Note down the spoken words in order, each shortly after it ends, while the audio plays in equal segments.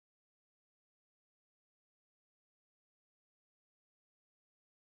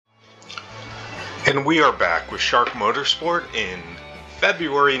And we are back with Shark Motorsport in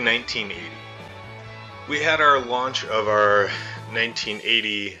February 1980. We had our launch of our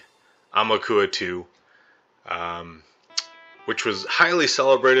 1980 Amakua 2, which was highly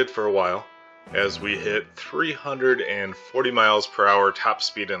celebrated for a while as we hit 340 miles per hour top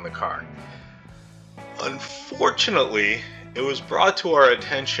speed in the car. Unfortunately, it was brought to our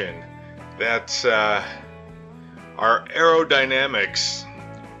attention that our aerodynamics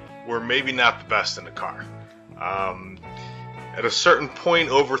were maybe not the best in the car. At a certain point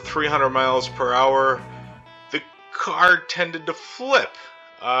over 300 miles per hour, the car tended to flip.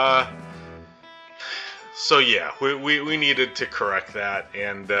 So yeah, we needed to correct that,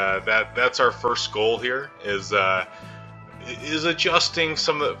 and that's our first goal here is adjusting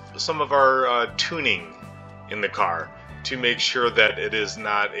some of our tuning in the car to make sure that it is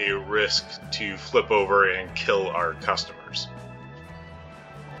not a risk to flip over and kill our customers.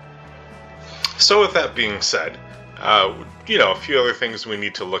 So with that being said, a few other things we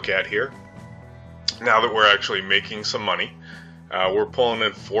need to look at here. Now that we're actually making some money, we're pulling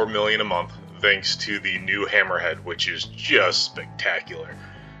in $4 million a month thanks to the new Hammerhead, which is just spectacular.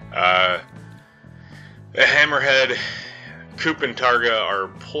 The Hammerhead, Coupe and Targa are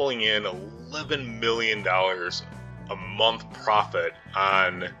pulling in $11 million a month profit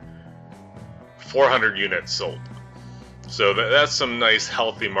on 400 units sold. So that's some nice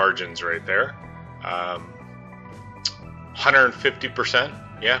healthy margins right there. 150%,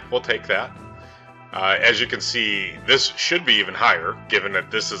 yeah, we'll take that. As you can see, this should be even higher, given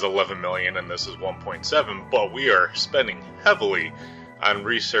that this is 11 million and this is 1.7, but we are spending heavily on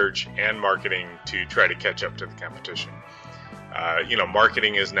research and marketing to try to catch up to the competition.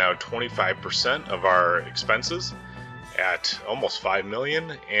 Marketing is now 25% of our expenses at almost 5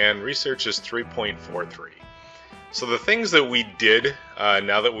 million, and research is 3.43. So the things that we did,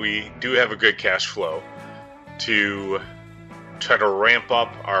 now that we do have a good cash flow, to try to ramp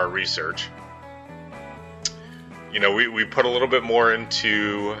up our research, we put a little bit more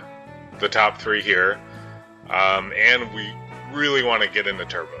into the top three here, and we really want to get into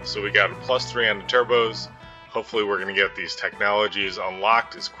turbos. So we got a +3 on the turbos. Hopefully we're going to get these technologies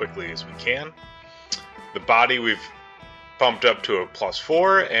unlocked as quickly as we can. The body we've bumped up to a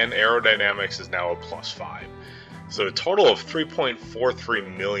 +4, and aerodynamics is now a +5. So a total of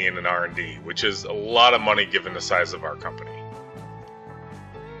 3.43 million in R&D, which is a lot of money given the size of our company.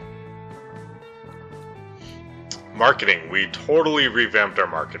 Marketing, we totally revamped our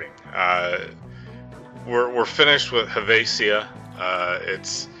marketing. We're finished with Helvetia.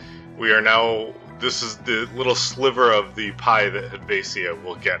 This is the little sliver of the pie that Helvetia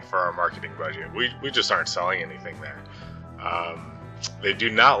will get for our marketing budget. We just aren't selling anything there. They do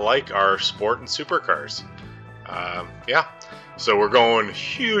not like our sport and supercars. So we're going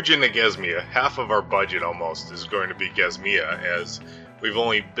huge into Gesmia. Half of our budget almost is going to be Gesmia, as we've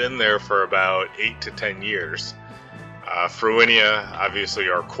only been there for about 8 to 10 years. Fruinia, obviously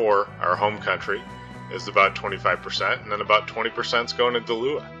our core, our home country, is about 25%, and then about 20% is going to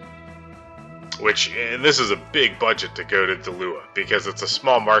Delua. And this is a big budget to go to Delua, because it's a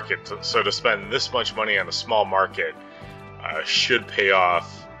small market, so to spend this much money on a small market should pay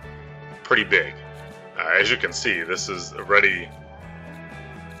off pretty big. As you can see, this is already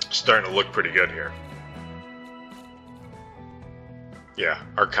starting to look pretty good here. Yeah,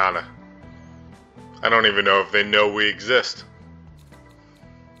 Arcana. I don't even know if they know we exist.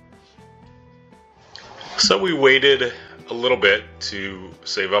 So we waited a little bit to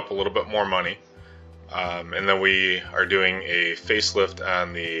save up a little bit more money. And then we are doing a facelift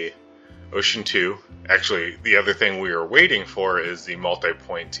on the Ocean 2. Actually, the other thing we are waiting for is the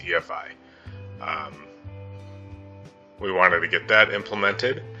multi-point EFI. We wanted to get that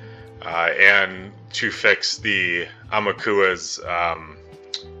implemented and to fix the Amakua's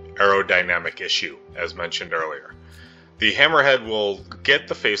aerodynamic issue, as mentioned earlier. The Hammerhead will get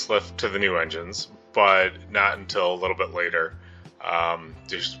the facelift to the new engines, but not until a little bit later.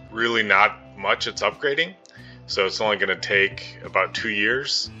 There's really not much it's upgrading, so it's only going to take about 2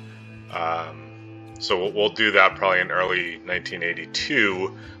 years. So we'll do that probably in early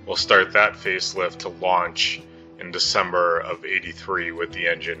 1982. We'll start that facelift to launch in December of '83 with the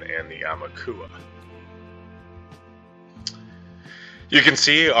engine and the Amakua. You can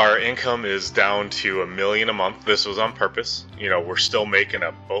see our income is down to $1 million a month. This was on purpose. We're still making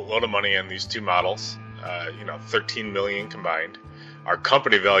a boatload of money on these two models. 13 million combined. Our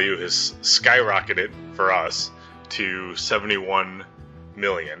company value has skyrocketed for us to 71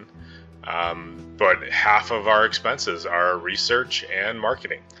 million. But half of our expenses are research and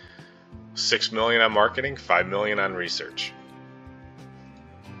marketing. 6 million on marketing, 5 million on research.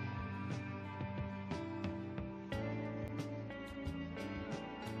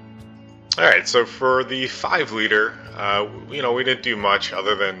 Alright, so for the 5-liter, we didn't do much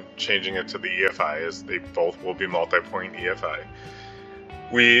other than changing it to the EFI, as they both will be multi-point EFI.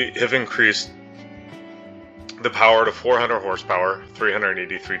 We have increased the power to 400 horsepower,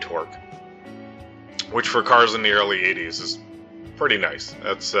 383 torque, which for cars in the early 80s is pretty nice.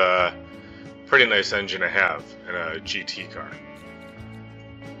 That's a pretty nice engine to have in a GT car.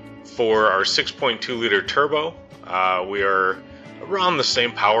 For our 6.2-liter turbo, we are around the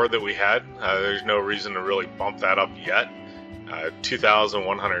same power that we had. There's no reason to really bump that up yet.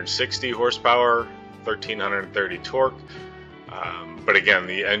 2,160 horsepower, 1,330 torque. But again,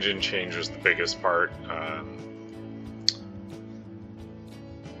 the engine change was the biggest part.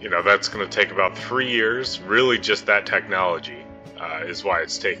 That's going to take about 3 years. Really, just that technology is why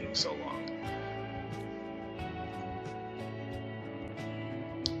it's taking so long.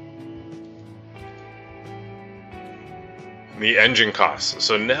 The engine costs.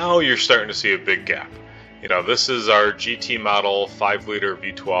 So now you're starting to see a big gap. This is our GT model 5-liter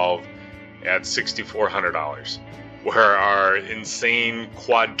V12 at $6,400, where our insane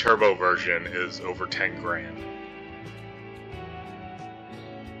quad turbo version is over 10 grand.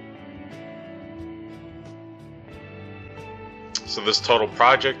 So this total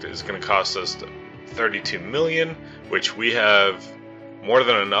project is going to cost us $32 million, which we have more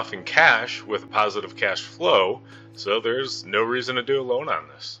than enough in cash with a positive cash flow. So there's no reason to do a loan on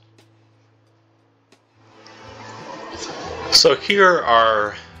this. So here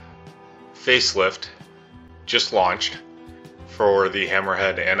are facelift just launched for the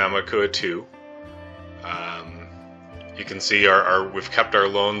Hammerhead and Amakua 2. You can see we've kept our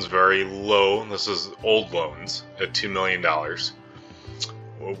loans very low. This is old loans at $2 million.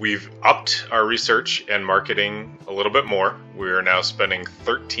 We've upped our research and marketing a little bit more. We are now spending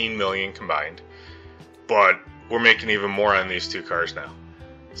 $13 million combined, but we're making even more on these two cars now.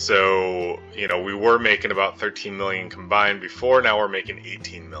 So, we were making about $13 million combined before. Now we're making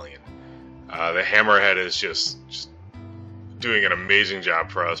 $18 million. The Hammerhead is just doing an amazing job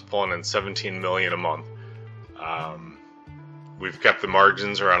for us, pulling in $17 million a month. We've kept the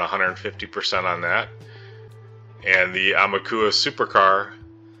margins around 150% on that. And the Amakua supercar,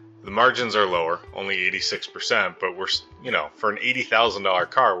 the margins are lower, only 86%, but we're, for an $80,000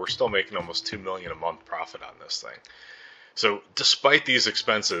 car, we're still making almost $2 million a month profit on this thing. So despite these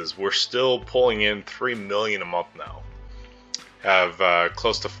expenses, we're still pulling in $3 million a month now. Have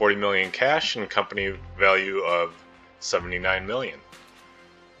close to $40 million cash and company value of $79 million.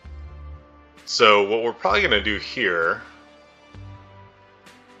 So what we're probably going to do here,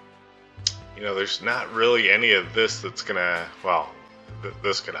 there's not really any of this that's going to,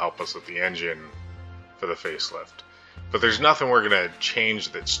 this could help us with the engine for the facelift. But there's nothing we're going to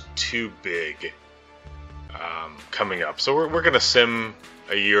change that's too big coming up. So we're going to sim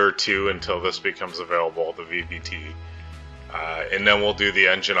a year or two until this becomes available, the VBT. And then we'll do the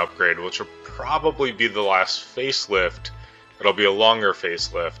engine upgrade, which will probably be the last facelift. It'll be a longer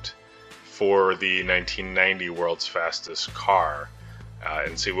facelift for the 1990 World's Fastest Car,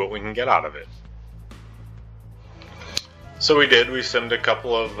 and see what we can get out of it. So we simmed a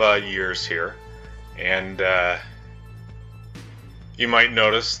couple of years here, and you might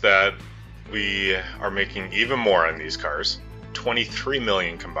notice that we are making even more on these cars, $23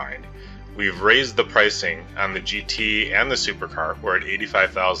 million combined. We've raised the pricing on the GT and the supercar. We're at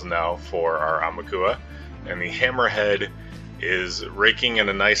 $85,000 now for our Amakua, and the Hammerhead is raking in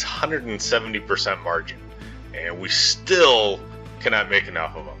a nice 170% margin, and we still cannot make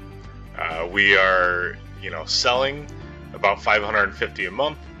enough of them. We are, selling about 550 a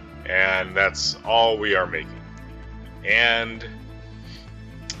month, and that's all we are making. And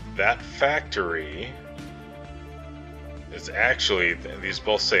that factory is actually, these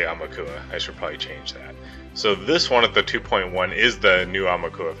both say Amakua. I should probably change that. So this one at the 2.1 is the new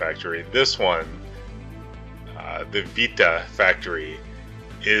Amakua factory. This one, the Vita factory,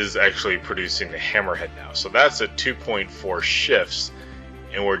 is actually producing the Hammerhead now. So that's at 2.4 shifts,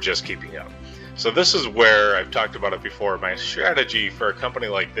 and we're just keeping up. So this is where I've talked about it before. My strategy for a company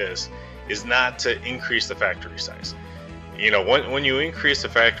like this is not to increase the factory size. When you increase the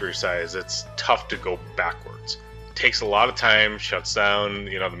factory size, it's tough to go backwards. It takes a lot of time, shuts down,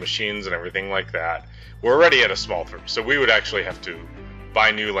 the machines and everything like that. We're already at a small firm, so we would actually have to buy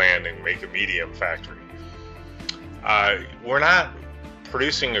new land and make a medium factory. We're not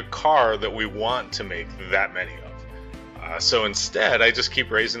producing a car that we want to make that many of. So instead, I just keep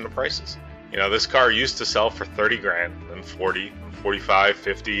raising the prices. This car used to sell for 30 grand, then 40, 45,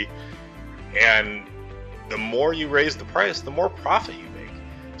 50, and the more you raise the price, the more profit you make.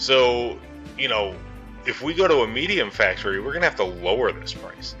 So, if we go to a medium factory, we're going to have to lower this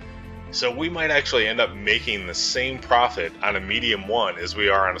price. So we might actually end up making the same profit on a medium 1 as we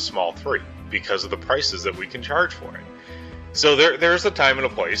are on a small 3 because of the prices that we can charge for it. So there's a time and a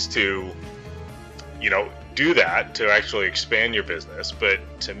place to, do that, to actually expand your business. But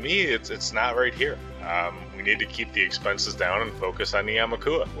to me, it's not right here. We need to keep the expenses down and focus on the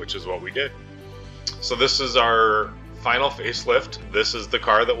Yamakua, which is what we did. So this is our final facelift. This is the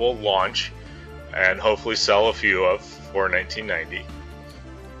car that we'll launch and hopefully sell a few of for 1990.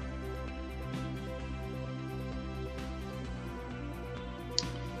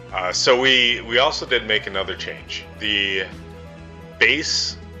 So we also did make another change. The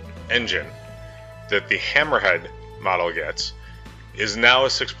base engine that the Hammerhead model gets is now a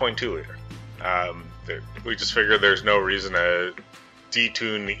 6.2 liter. We just figured there's no reason to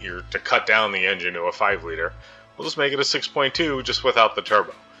detune to cut down the engine to a 5 liter. We'll just make it a 6.2 just without the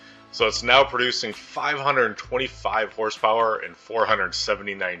turbo. So it's now producing 525 horsepower and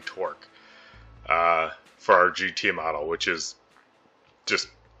 479 torque for our GT model, which is just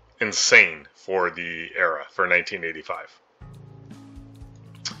insane for the era, for 1985.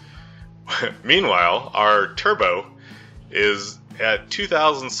 Meanwhile, our turbo is at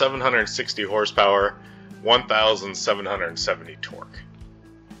 2,760 horsepower, 1,770 torque.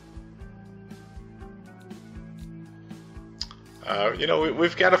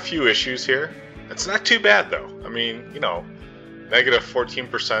 We've got a few issues here. It's not too bad though. I mean, negative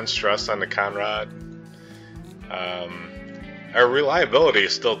 14% stress on the conrod. Our reliability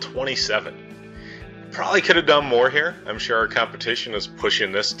is still 27. Probably could have done more here. I'm sure our competition is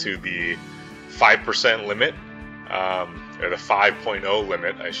pushing this to the 5% limit, or the 5.0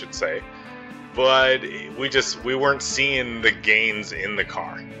 limit, I should say. But we weren't seeing the gains in the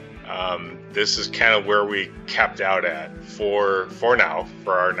car. This is kind of where we capped out at for now,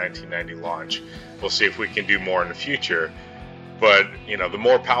 for our 1990 launch. We'll see if we can do more in the future. But, the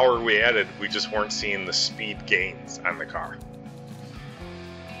more power we added, we just weren't seeing the speed gains on the car.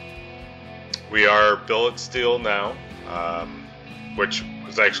 We are billet steel now, which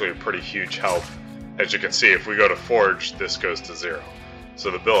is actually a pretty huge help. As you can see, if we go to forge, this goes to 0.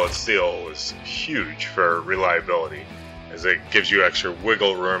 So the billet steel is huge for reliability, as it gives you extra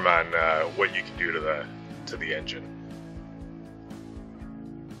wiggle room on what you can do to the engine.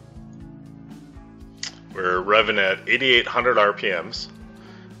 We're revving at 8,800 RPMs,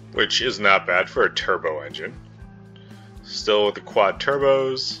 which is not bad for a turbo engine. Still with the quad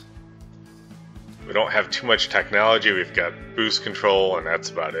turbos. We don't have too much technology. We've got boost control, and that's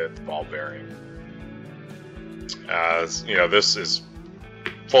about it. The ball bearing. This is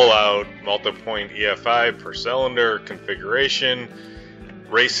full out multi-point EFI per cylinder configuration,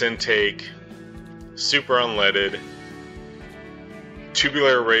 race intake, super unleaded,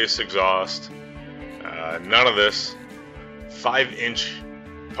 tubular race exhaust. None of this. 5-inch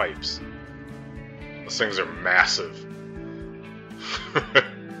pipes. Those things are massive.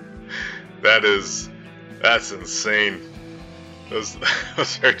 That's insane. Those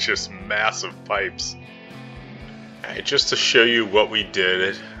are just massive pipes. Alright, just to show you what we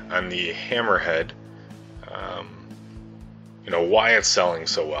did on the Hammerhead, why it's selling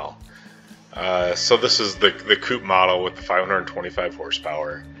so well. So this is the coupe model with the 525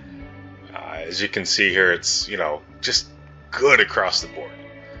 horsepower. As you can see here, it's just good across the board.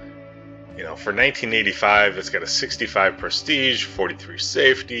 For 1985, it's got a 65 prestige, 43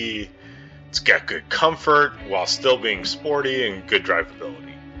 safety. It's got good comfort while still being sporty and good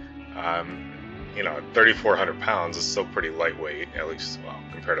drivability. At 3,400 pounds, it's still pretty lightweight, at least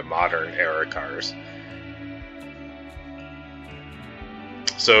compared to modern era cars.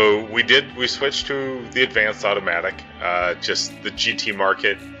 So we switched to the advanced automatic. Just the GT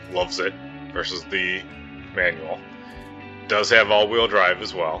market loves it versus the manual. Does have all-wheel drive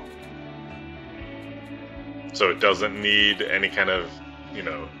as well, so it doesn't need any kind of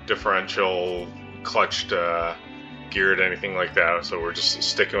differential, clutched, geared, anything like that. So we're just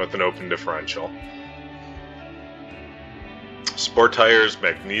sticking with an open differential. Sport tires,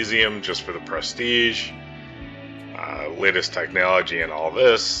 magnesium, just for the prestige. Latest technology and all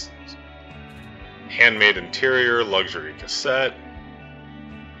this. Handmade interior, luxury cassette.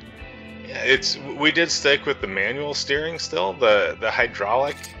 We did stick with the manual steering still, the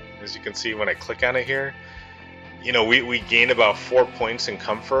hydraulic, as you can see when I click on it here. We gain about 4 points in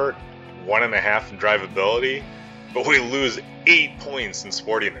comfort, 1.5 in drivability, but we lose 8 points in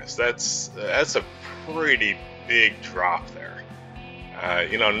sportiness. That's a pretty big drop there.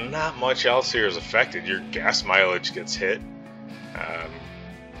 Not much else here is affected. Your gas mileage gets hit.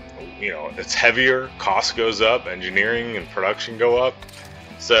 It's heavier, cost goes up, engineering and production go up.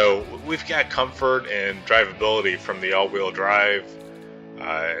 So we've got comfort and drivability from the all-wheel drive.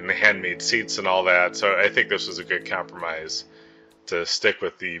 and the handmade seats and all that. So I think this was a good compromise to stick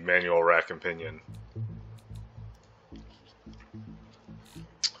with the manual rack and pinion.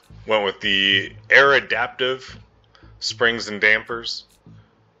 Went with the air adaptive springs and dampers.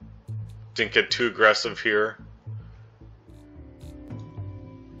 Didn't get too aggressive here.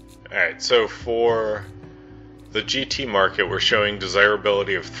 Alright, so for the GT market, we're showing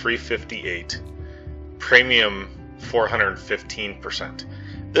desirability of 358, premium 415%.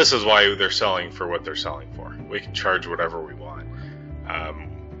 This is why they're selling for what they're selling for. We can charge whatever we want.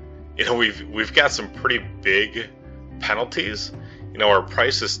 You know, we've got some pretty big penalties. You know, our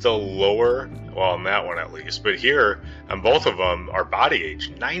price is still lower, well, on that one at least, but here on both of them, our body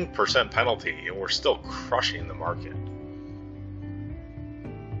age, 9% penalty, and we're still crushing the market.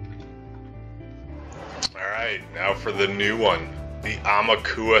 Alright, now for the new one, the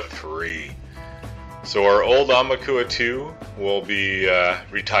Amakua 3. So our old Amakua 2 will be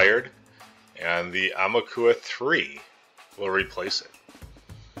retired, and the Amakua 3 will replace it.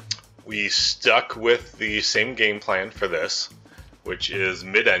 We stuck with the same game plan for this, which is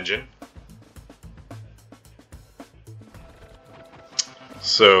mid-engine.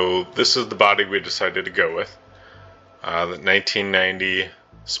 So this is the body we decided to go with. The 1990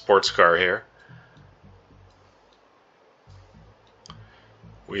 sports car here.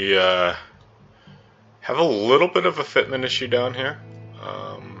 We have a little bit of a fitment issue down here.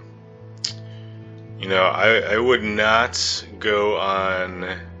 You know, I would not go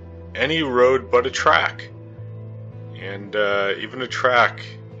on any road but a track. And even a track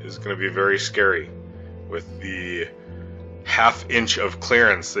is going to be very scary with the half-inch of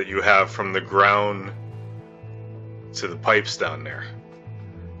clearance that you have from the ground to the pipes down there.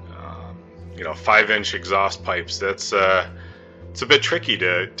 You know, 5-inch exhaust pipes. That's it's a bit tricky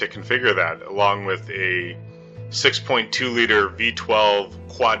to configure that, along with a 6.2 liter V12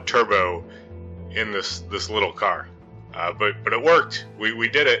 quad turbo in this little car. But it worked. We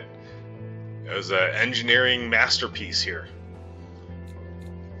did it. It was an engineering masterpiece here.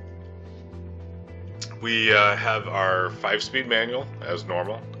 We have our 5-speed manual as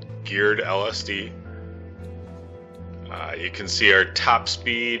normal, geared LSD. You can see our top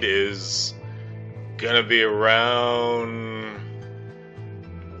speed is gonna be around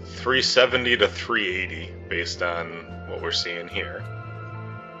 370 to 380 based on what we're seeing here.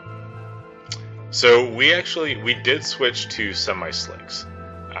 So we did switch to semi-slicks.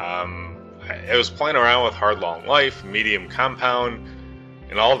 I was playing around with hard long life, medium compound,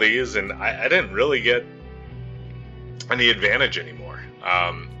 and all these, and I didn't really get any advantage anymore.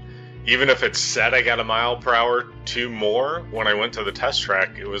 Even if it said I got a mile per hour to more, when I went to the test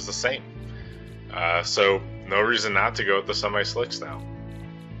track, it was the same. So no reason not to go with the semi-slicks now.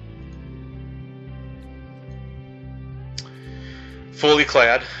 Fully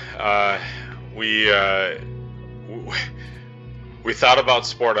clad. We thought about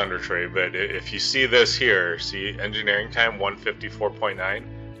sport under tray, but if you see this here, see engineering time 154.9.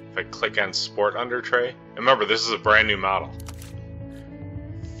 If I click on sport under tray, and remember this is a brand new model,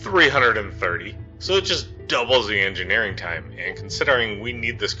 330. So it just doubles the engineering time. And considering we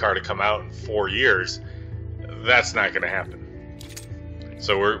need this car to come out in 4 years, that's not going to happen.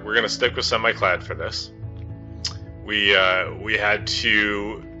 So we're going to stick with semi-clad for this. We had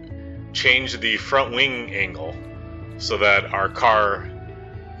to change the front wing angle so that our car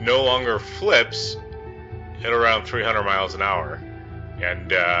no longer flips at around 300 miles an hour,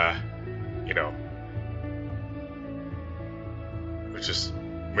 and you know, we just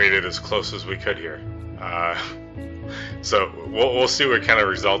made it as close as we could here. So we'll see what kind of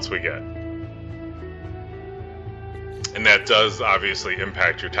results we get, and that does obviously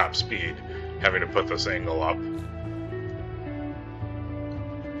impact your top speed, having to put this angle up.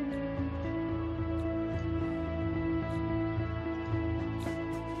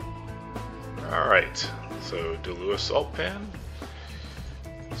 Alright, so dilute salt pan,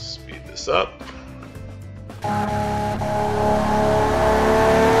 speed this up.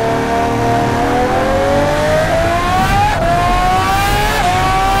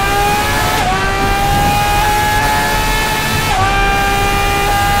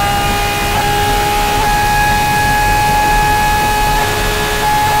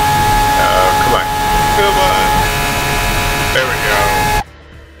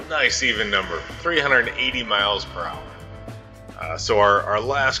 Nice even number, 380 miles per hour. So our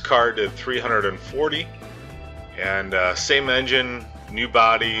last car did 340, and same engine, new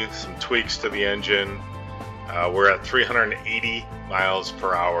body, some tweaks to the engine. We're at 380 miles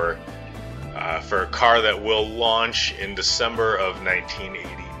per hour for a car that will launch in December of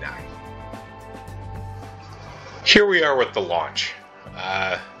 1989. Here we are with the launch.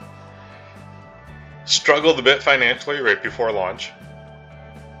 Struggled a bit financially right before launch.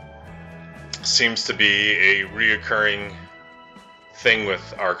 Seems to be a reoccurring thing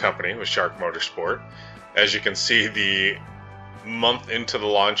with our company, with Shark Motorsport. As you can see, the month into the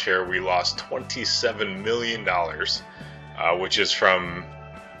launch here, we lost $27 million, which is from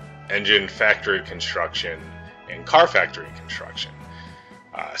engine factory construction and car factory construction.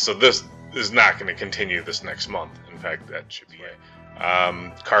 So this is not going to continue this next month. In fact, that should be it.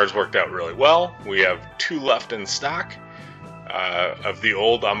 Cars worked out really well. We have 2 left in stock of the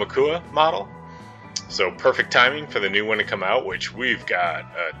old Amakua model. So perfect timing for the new one to come out, which we've got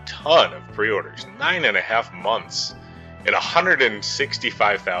a ton of pre-orders. 9.5 months at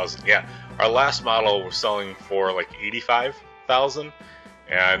 165,000. Yeah, our last model was selling for like 85,000,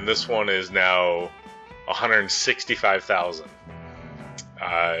 and this one is now 165,000.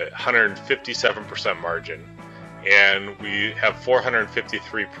 157% margin, and we have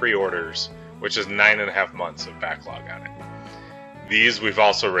 453 pre-orders, which is 9.5 months of backlog on it. These we've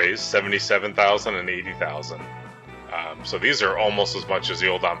also raised 77,000 and 80,000. So these are almost as much as the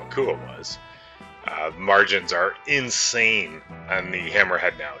old Amakua was. Margins are insane on the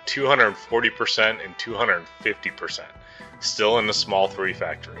Hammerhead now, 240% and 250%. Still in the small 3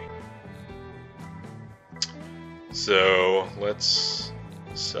 factory. So let's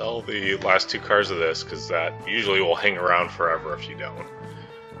sell the last 2 cars of this, because that usually will hang around forever if you don't.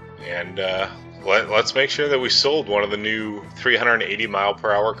 And let's make sure that we sold one of the new 380 mile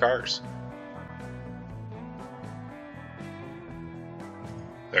per hour cars.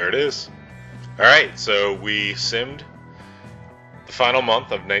 There it is. Alright, so we simmed the final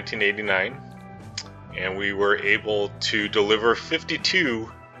month of 1989, and we were able to deliver 52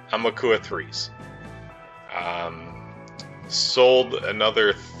 Amakua 3s. Sold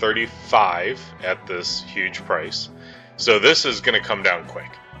another 35 at this huge price. So this is going to come down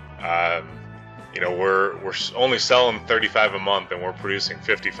quick. You know, we're only selling 35 a month, and we're producing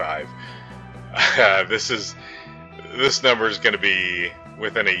 55. This number is going to be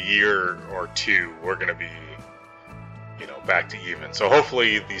within a year or 2. We're going to be, you know, back to even. So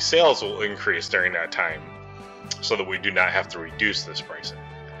hopefully the sales will increase during that time, so that we do not have to reduce this pricing.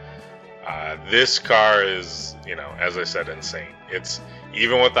 This car is, you know, as I said, insane. It's,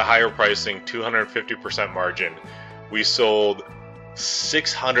 even with the higher pricing, 250% margin, we sold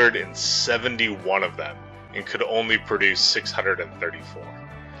 671 of them and could only produce 634.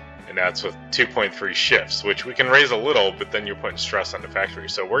 And that's with 2.3 shifts, which we can raise a little, but then you're putting stress on the factory.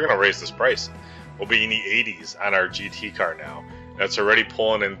 So we're going to raise this price. We'll be in the 80s on our GT car now. That's already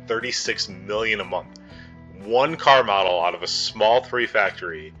pulling in $36 million a month. One car model out of a small 3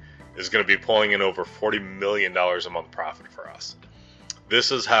 factory is going to be pulling in over $40 million a month profit for us.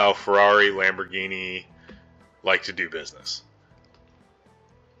 This is how Ferrari, Lamborghini like to do business.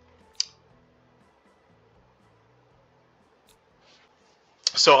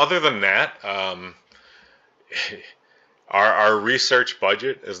 So other than that, our research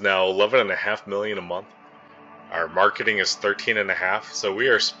budget is now $11.5 million a month. Our marketing is $13.5. So we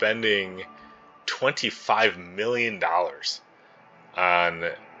are spending $25 million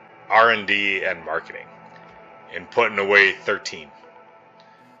on R&D and marketing, and putting away 13.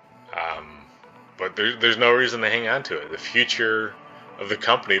 But there's no reason to hang on to it. The future of the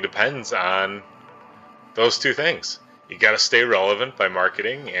company depends on those 2 things. You got to stay relevant by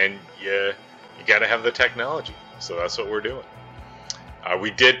marketing, and you got to have the technology. So that's what we're doing. We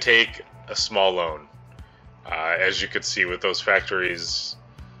did take a small loan, as you could see with those factories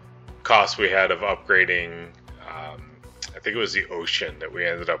costs we had of upgrading. I think it was the Ocean that we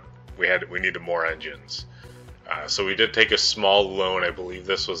ended up. We needed more engines. So we did take a small loan. I believe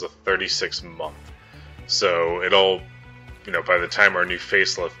this was a 36-month. So it'll, you know, by the time our new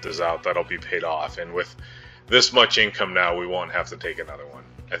facelift is out, that'll be paid off. And with this much income now, we won't have to take another one.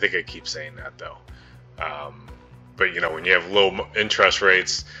 I think I keep saying that though. But you know, when you have low interest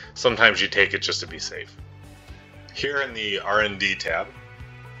rates, sometimes you take it just to be safe. Here in the R&D tab,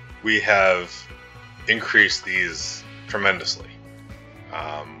 we have increased these tremendously.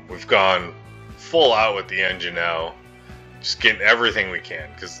 We've gone full out with the engine now, just getting everything we can,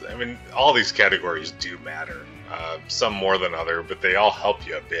 because I mean, all these categories do matter, some more than other, but they all help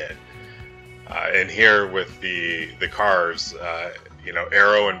you a bit. And here with the cars, you know,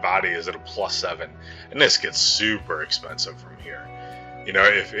 aero and body is at a +7, and this gets super expensive from here. You know,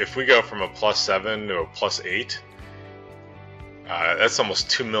 if we go from a +7 to a +8, that's almost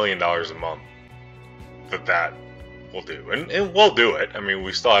 $2 million a month that will do, and we'll do it. I mean,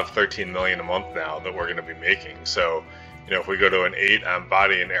 we still have $13 million a month now that we're going to be making. So, you know, if we go to an 8 on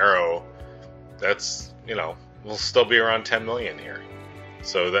body and aero, that's, you know, we'll still be around $10 million here.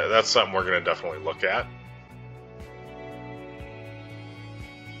 So that's something we're going to definitely look at.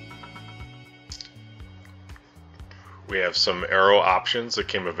 We have some aero options that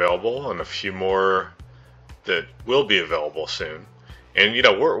came available and a few more that will be available soon. And you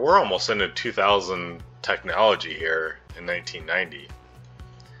know, we're almost into 2000 technology here in 1990.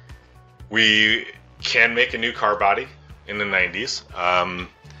 We can make a new car body in the 90s.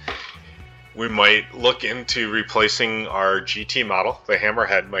 We might look into replacing our GT model. The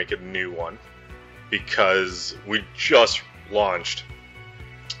Hammerhead might get a new one because we just launched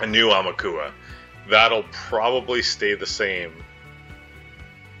a new Amakua. That'll probably stay the same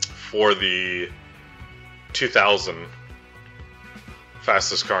for the 2000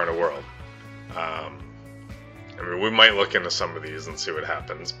 fastest car in the world. I mean, we might look into some of these and see what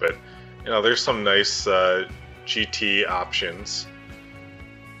happens, but you know, there's some nice GT options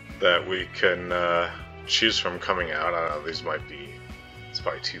that we can choose from coming out. I don't know, these might be, it's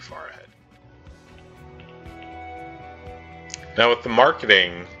probably too far ahead. Now with the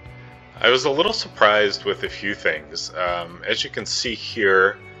marketing, I was a little surprised with a few things. As you can see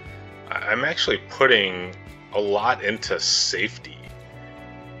here, I'm actually putting a lot into safety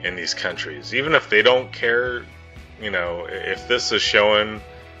in these countries. Even if they don't care, you know, if this is showing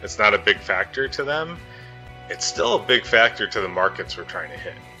it's not a big factor to them, it's still a big factor to the markets we're trying to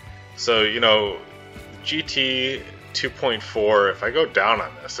hit. So, you know, GT 2.4, if I go down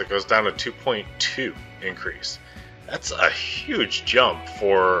on this, it goes down to 2.2 increase. That's a huge jump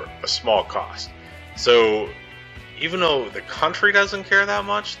for a small cost. So even though the country doesn't care that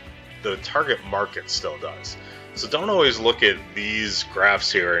much, the target market still does. So don't always look at these graphs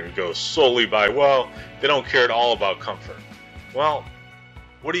here and go solely by, well, they don't care at all about comfort. Well,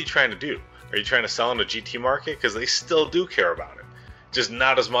 what are you trying to do? Are you trying to sell in the GT market? Because they still do care about it. Just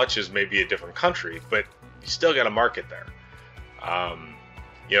not as much as maybe a different country, but you still got a market there.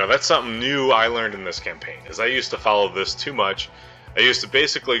 You know, that's something new I learned in this campaign, is I used to follow this too much. I used to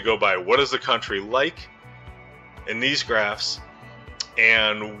basically go by what is the country like in these graphs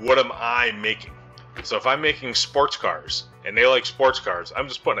and what am I making. So if I'm making sports cars and they like sports cars, I'm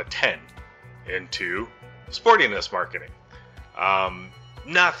just putting a 10 into sportiness marketing.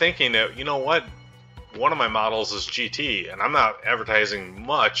 Not thinking that, you know what, one of my models is GT and I'm not advertising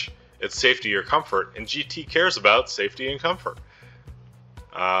much it's safety or comfort, and GT cares about safety and comfort.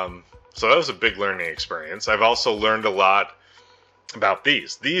 So that was a big learning experience. I've also learned a lot about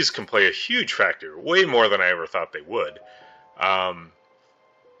these. These can play a huge factor, way more than I ever thought they would.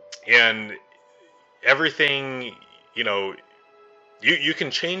 And everything, you know, you can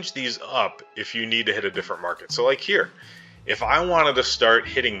change these up if you need to hit a different market. So like here, if I wanted to start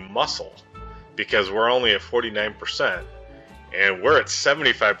hitting muscle, because we're only at 49% and we're at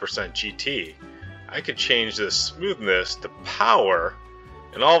 75% GT, I could change this smoothness to power,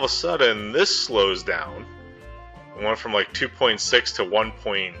 and all of a sudden this slows down. It went from like 2.6 to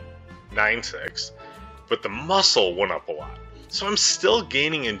 1.96, but the muscle went up a lot. So I'm still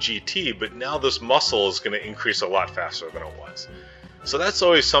gaining in GT, but now this muscle is going to increase a lot faster than it was. So that's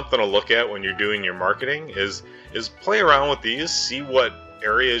always something to look at when you're doing your marketing, is play around with these, see what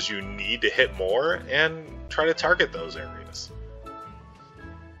areas you need to hit more, and try to target those areas.